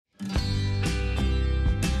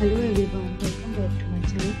Hello everyone, welcome back to my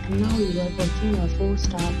channel and now you are watching a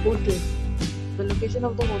 4-star hotel. The location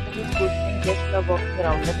of the hotel is good and guests are walking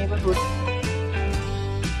around the neighborhood.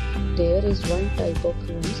 There is one type of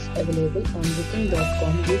rooms available on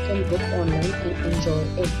booking.com. You can book online and enjoy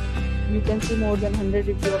it. You can see more than 100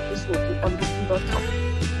 reviews of this hotel on booking.com.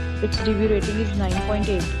 Its review rating is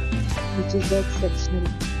 9.8, which is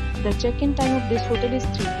exceptional. The check-in time of this hotel is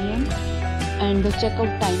 3 p.m. and the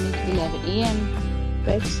check-out time is 11 a.m.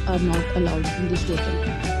 Pets are not allowed in this hotel.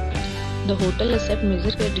 The hotel accepts major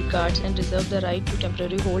credit cards and reserves the right to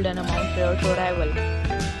temporarily hold an amount prior to arrival.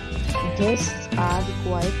 Guests are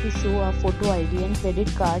required to show a photo ID and credit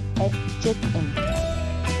card at check-in.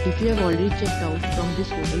 If you have already checked out from this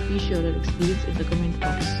hotel, please share your experience in the comment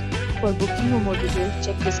box. For booking or more details,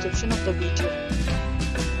 check description of the video.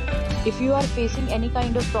 If you are facing any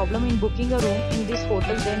kind of problem in booking a room in this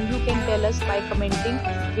hotel, then you can tell us by commenting.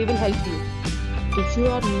 We will help you. If you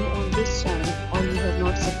are new on this channel or you have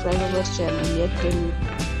not subscribed our channel yet, then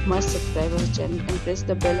you must subscribe our channel and press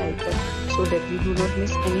the bell icon so that you do not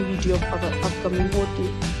miss any video of our upcoming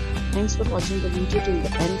hotel. Thanks for watching the video till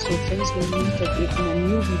the end. So friends, will meet again in a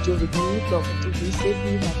new video with a new property. Be safe,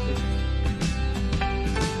 be happy.